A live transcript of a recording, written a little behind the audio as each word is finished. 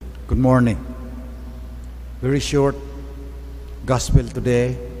Good morning. Very short gospel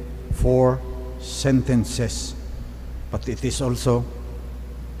today, 4 sentences, but it is also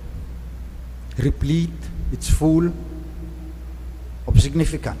replete, it's full of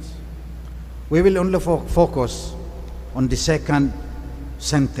significance. We will only focus on the second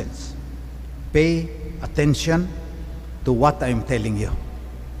sentence. Pay attention to what I am telling you.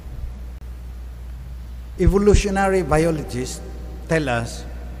 Evolutionary biologists tell us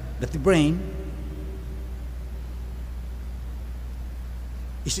that the brain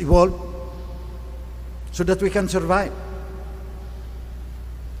is evolved so that we can survive.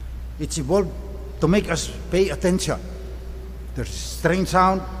 It's evolved to make us pay attention. There's strange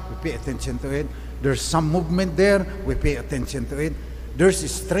sound, we pay attention to it. There's some movement there, we pay attention to it. There's a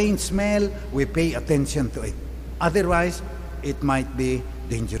strange smell, we pay attention to it. Otherwise, it might be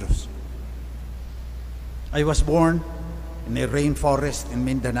dangerous. I was born in a rainforest in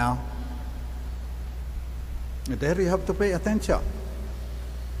Mindanao. There you have to pay attention.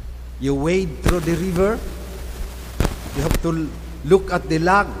 You wade through the river, you have to look at the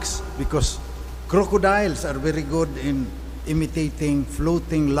logs because crocodiles are very good in imitating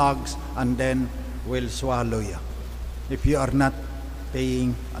floating logs and then will swallow you if you are not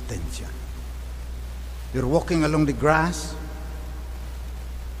paying attention. You're walking along the grass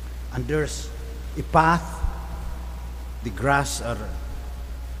and there's a path. The grass are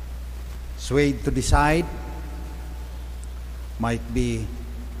swayed to the side. Might be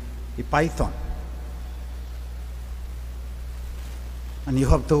a python. And you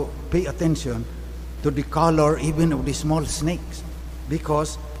have to pay attention to the color even of the small snakes,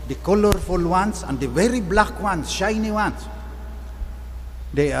 because the colorful ones and the very black ones, shiny ones,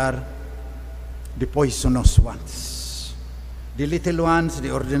 they are the poisonous ones. The little ones, the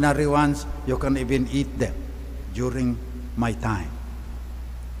ordinary ones, you can even eat them during my time.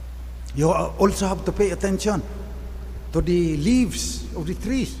 You also have to pay attention to the leaves of the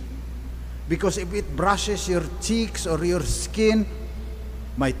trees, because if it brushes your cheeks or your skin,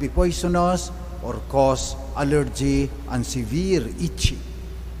 might be poisonous or cause allergy and severe itching.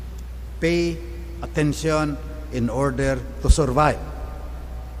 Pay attention in order to survive.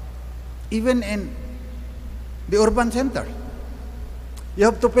 Even in the urban center, you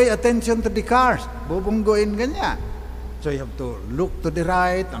have to pay attention to the cars. Bubungguin ganyan. So you have to look to the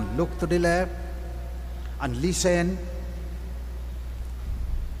right and look to the left and listen.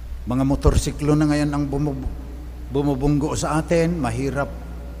 Mga motorsiklo na ngayon ang bumubunggo sa atin, mahirap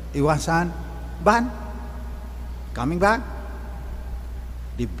iwasan. Ban, coming back.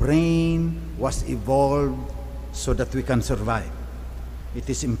 The brain was evolved so that we can survive. It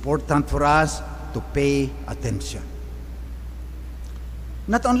is important for us to pay attention.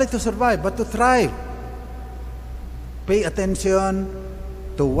 Not only to survive, but to thrive. Pay attention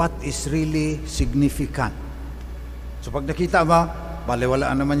to what is really significant. So pag nakita mo,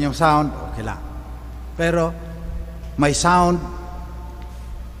 baliwalaan naman yung sound, okay lang. Pero may sound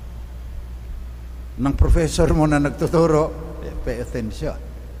ng professor mo na nagtuturo, pay attention.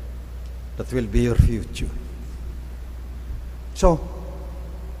 That will be your future. So,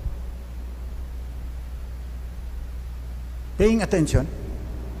 paying attention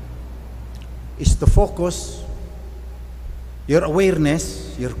is to focus your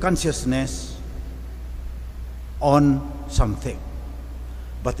awareness, your consciousness on something.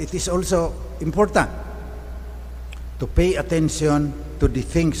 But it is also important to pay attention to the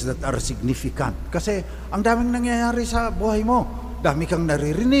things that are significant. Kasi ang daming nangyayari sa buhay mo. Dami kang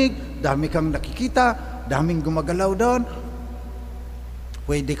naririnig, dami kang nakikita, daming gumagalaw doon.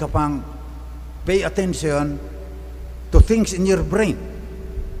 Pwede ka pang pay attention to things in your brain.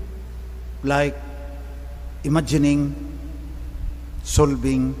 Like imagining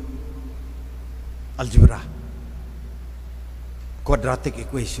solving algebra, quadratic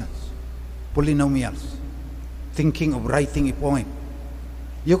equations, polynomials, thinking of writing a poem.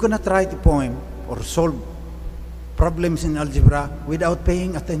 You cannot write a poem or solve problems in algebra without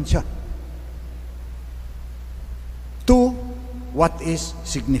paying attention to what is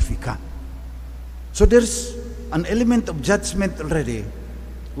significant. So there's an element of judgment already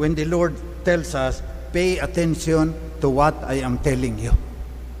when the Lord tells us, pay attention to what I am telling you.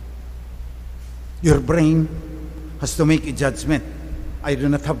 Your brain has to make a judgment. I do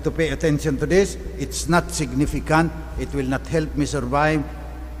not have to pay attention to this. It's not significant. It will not help me survive.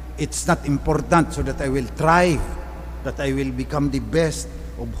 It's not important so that I will thrive, that I will become the best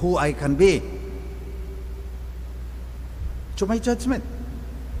of who I can be. So my judgment.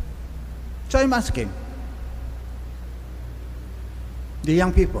 So I'm asking the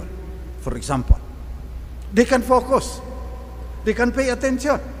young people, for example, they can focus. They can pay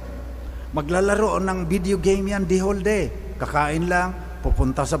attention. Maglalaro ng video game yan the whole day. Kakain lang,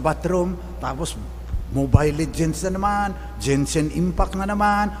 pupunta sa bathroom, tapos Mobile Legends na naman, Genshin Impact na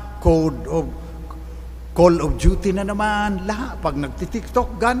naman, Call of Duty na naman, lahat. Pag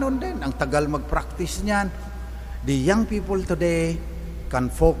nagtitiktok, ganon din. Ang tagal mag-practice niyan. The young people today can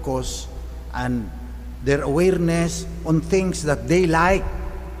focus and their awareness on things that they like.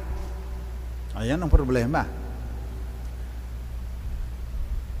 Ayan ang problema.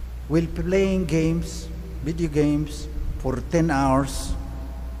 While playing games, video games, for 10 hours,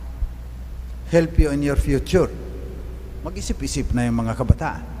 help you in your future. Mag-isip-isip na yung mga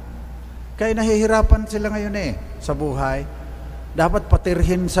kabataan. Kaya nahihirapan sila ngayon sa buhay. Dapat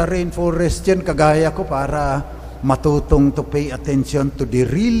patirhin sa rainforest yan, kagaya ko, para matutong to pay attention to the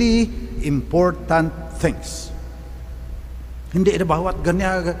really important things. Hindi na bawat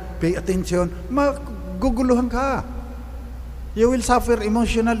ganyan, pay attention, maguguluhan ka. You will suffer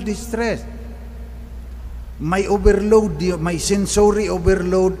emotional distress. May overload, may sensory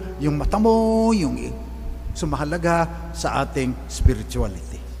overload, yung mata mo, yung sumahalaga sa ating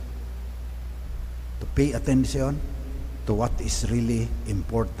spirituality. To pay attention to what is really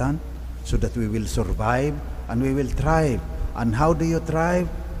important so that we will survive and we will thrive. And how do you thrive?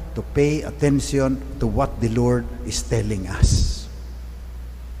 To pay attention to what the Lord is telling us.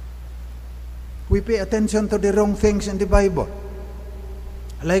 We pay attention to the wrong things in the Bible.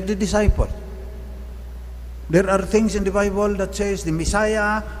 Like the disciples. There are things in the Bible that says the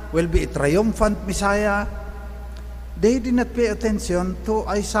Messiah will be a triumphant Messiah. They did not pay attention to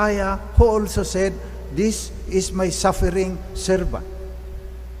Isaiah, who also said, "This is my suffering servant.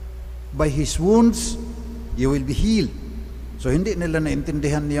 By his wounds, you will be healed." So hindi nila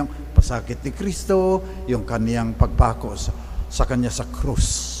naintindihan yung pasakit ni Kristo, yung kaniyang pagpako sa kanya sa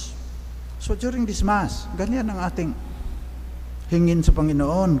krus. So during this Mass, ganyan ang ating hingin sa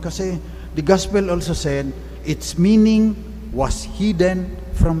Panginoon. Kasi the Gospel also said, its meaning was hidden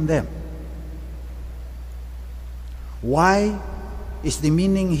from them. Why is the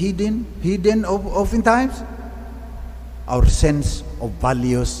meaning hidden? Hidden oftentimes? Our sense of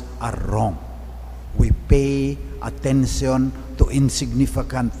values are wrong. We pay attention to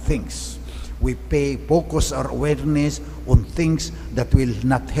insignificant things. We focus our awareness on things that will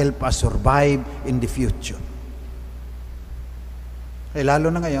not help us survive in the future.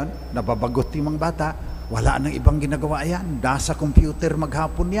 Lalo na ngayon, nababagot yung mga bata, wala nang ibang ginagawa yan. Nasa computer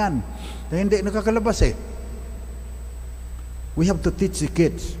maghapon yan. Hindi nakakalabas We have to teach the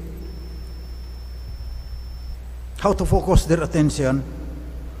kids how to focus their attention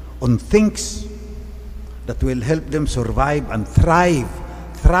on things that will help them survive and thrive.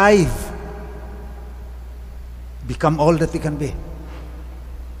 Thrive. Become all that they can be.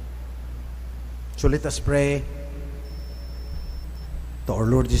 So let us pray to our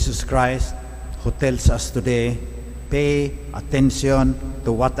Lord Jesus Christ, who tells us today, pay attention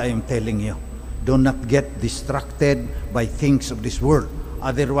to what I am telling you. Do not get distracted by things of this world.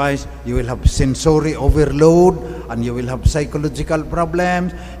 Otherwise, you will have sensory overload and you will have psychological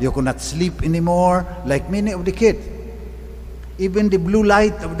problems. You cannot sleep anymore, like many of the kids. Even the blue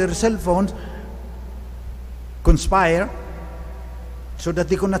light of their cell phones conspire so that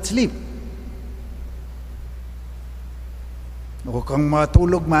they cannot sleep. O kung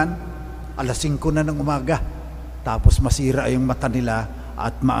matulog man, 5:00 na ng umaga, tapos masira yung mata nila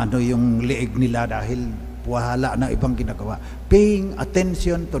at maano yung leeg nila dahil wala na ibang ginagawa. Paying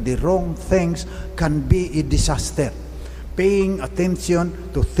attention to the wrong things can be a disaster. Paying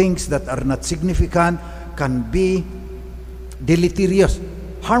attention to things that are not significant can be deleterious,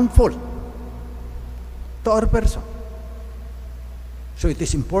 harmful to our person. So it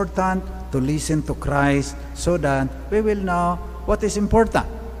is important to listen to Christ so that we will know what is important.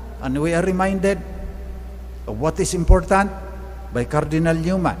 And we are reminded of what is important by Cardinal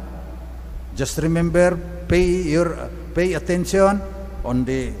Newman. Just remember, pay attention on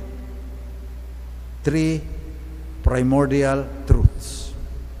the 3 primordial truths.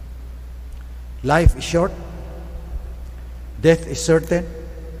 Life is short, death is certain,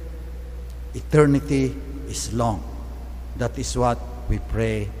 eternity is long. That is what we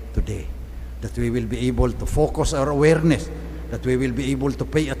pray today, that we will be able to focus our awareness, that we will be able to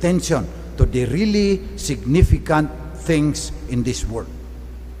pay attention to the really significant things in this world.